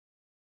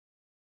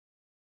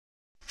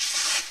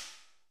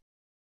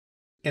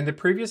In the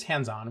previous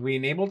hands-on, we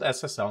enabled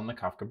SSL in the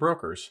Kafka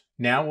brokers.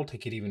 Now we'll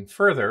take it even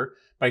further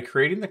by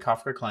creating the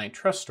Kafka client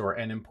trust store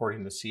and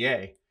importing the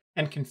CA,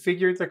 and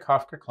configure the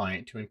Kafka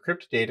client to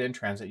encrypt data in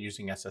transit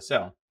using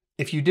SSL.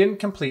 If you didn't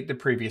complete the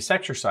previous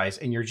exercise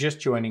and you're just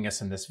joining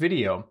us in this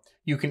video,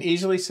 you can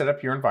easily set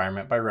up your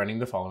environment by running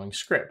the following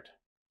script.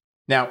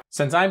 Now,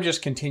 since I'm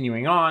just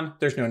continuing on,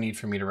 there's no need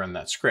for me to run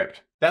that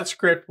script. That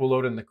script will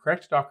load in the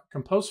correct Docker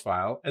Compose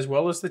file, as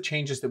well as the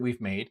changes that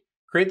we've made,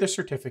 create the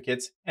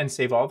certificates, and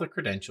save all the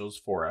credentials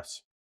for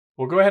us.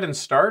 We'll go ahead and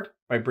start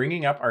by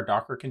bringing up our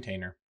Docker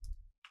container.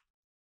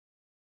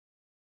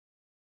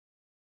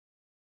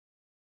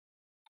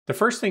 The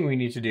first thing we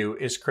need to do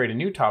is create a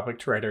new topic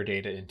to write our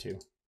data into.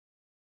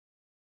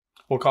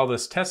 We'll call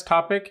this test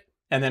topic,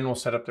 and then we'll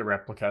set up the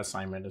replica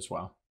assignment as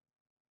well.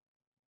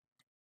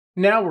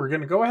 Now we're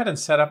going to go ahead and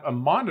set up a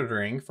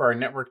monitoring for our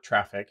network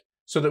traffic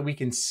so that we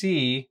can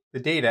see the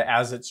data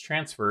as it's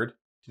transferred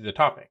to the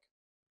topic.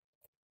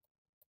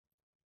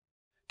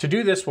 To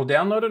do this, we'll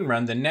download and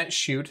run the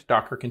netshoot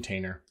Docker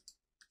container.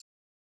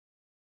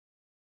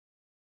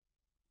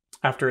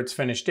 After it's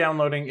finished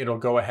downloading, it'll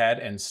go ahead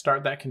and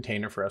start that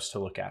container for us to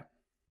look at.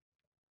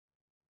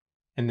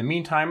 In the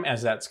meantime,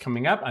 as that's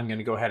coming up, I'm going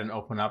to go ahead and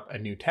open up a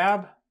new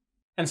tab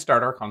and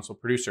start our console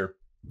producer.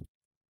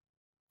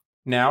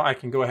 Now I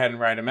can go ahead and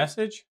write a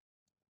message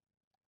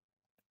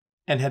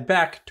and head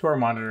back to our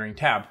monitoring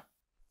tab.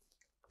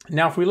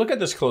 Now, if we look at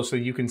this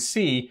closely, you can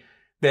see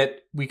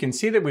that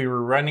we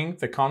were running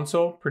the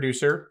console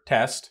producer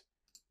test,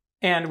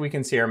 and we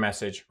can see our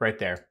message right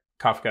there,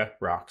 Kafka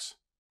rocks.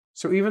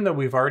 So even though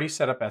we've already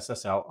set up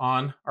SSL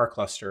on our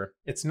cluster,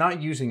 it's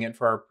not using it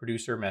for our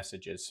producer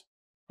messages.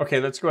 Okay,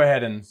 let's go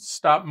ahead and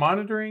stop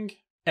monitoring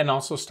and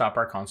also stop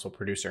our console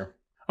producer.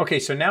 Okay,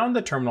 so now in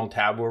the terminal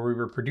tab where we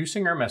were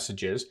producing our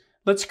messages,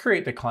 let's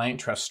create the client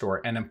trust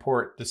store and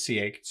import the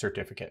CA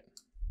certificate.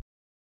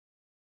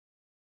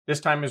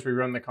 This time as we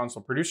run the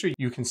console producer,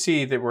 you can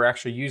see that we're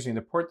actually using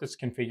the port that's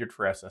configured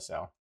for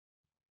SSL.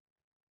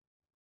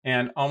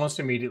 And almost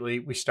immediately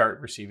we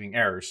start receiving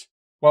errors.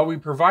 While we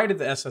provided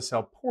the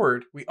SSL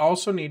port, we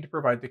also need to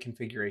provide the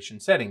configuration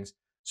settings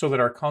so that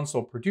our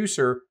console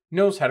producer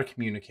knows how to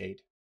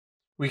communicate.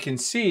 We can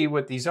see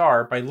what these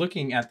are by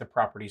looking at the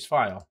properties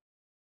file.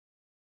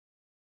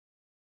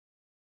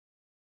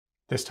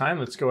 This time,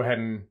 let's go ahead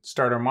and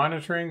start our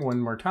monitoring one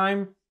more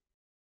time.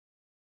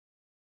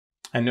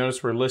 And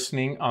notice we're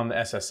listening on the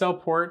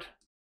SSL port.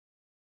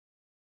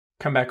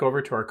 Come back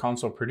over to our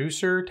console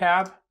producer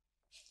tab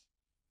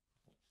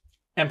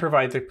and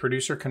provide the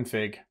producer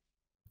config.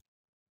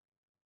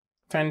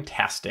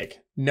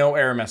 Fantastic. No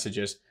error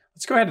messages.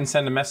 Let's go ahead and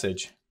send a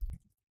message.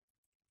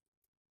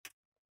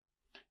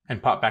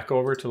 And pop back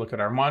over to look at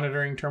our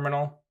monitoring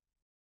terminal.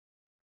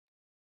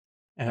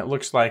 And it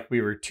looks like we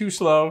were too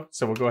slow,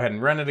 so we'll go ahead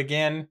and run it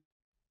again.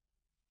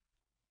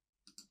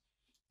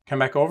 Come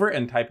back over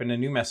and type in a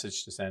new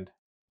message to send.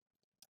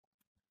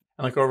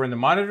 And look over in the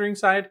monitoring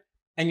side,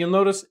 and you'll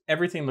notice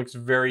everything looks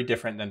very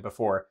different than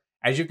before.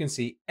 As you can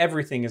see,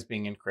 everything is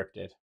being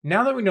encrypted.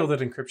 Now that we know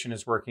that encryption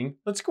is working,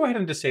 let's go ahead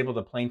and disable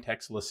the plain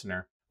text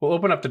listener. We'll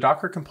open up the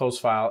Docker Compose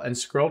file and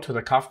scroll to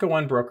the Kafka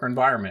 1 broker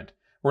environment.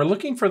 We're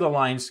looking for the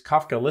lines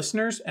Kafka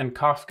listeners and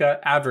Kafka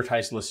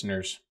advertised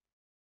listeners.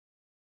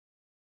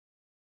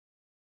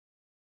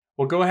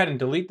 We'll go ahead and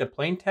delete the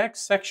plain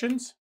text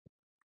sections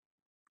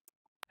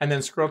and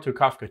then scroll to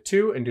Kafka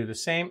 2 and do the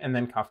same, and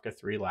then Kafka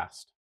 3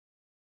 last.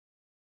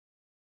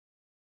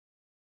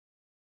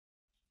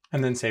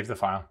 And then save the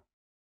file.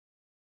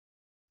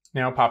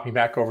 Now popping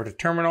back over to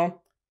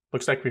terminal,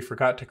 looks like we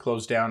forgot to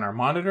close down our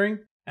monitoring,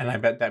 and I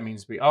bet that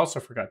means we also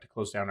forgot to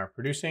close down our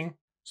producing.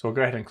 So we'll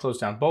go ahead and close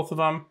down both of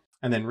them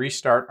and then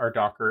restart our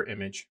Docker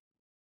image.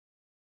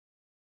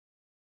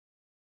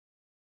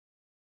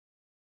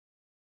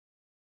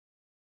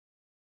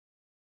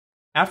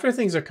 After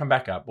things have come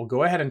back up, we'll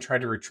go ahead and try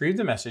to retrieve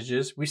the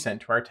messages we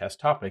sent to our test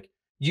topic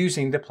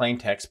using the plain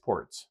text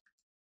ports.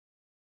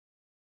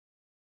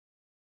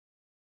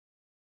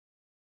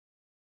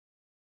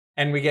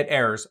 And we get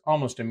errors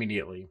almost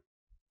immediately.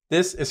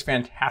 This is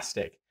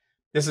fantastic.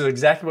 This is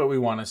exactly what we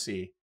want to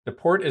see. The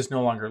port is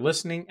no longer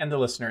listening and the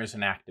listener is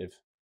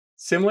inactive.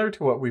 Similar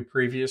to what we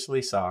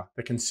previously saw,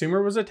 the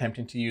consumer was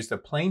attempting to use the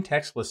plain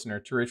text listener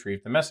to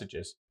retrieve the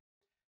messages.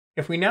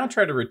 If we now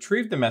try to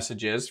retrieve the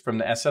messages from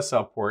the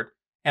SSL port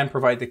and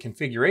provide the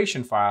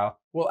configuration file,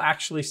 we'll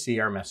actually see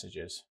our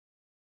messages.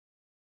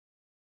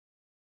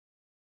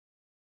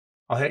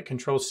 I'll hit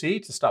Control-C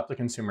to stop the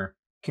consumer.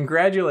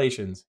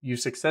 Congratulations, you've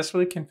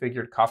successfully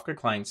configured Kafka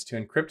clients to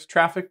encrypt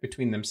traffic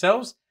between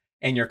themselves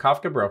and your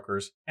Kafka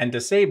brokers and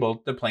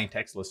disabled the plain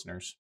text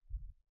listeners.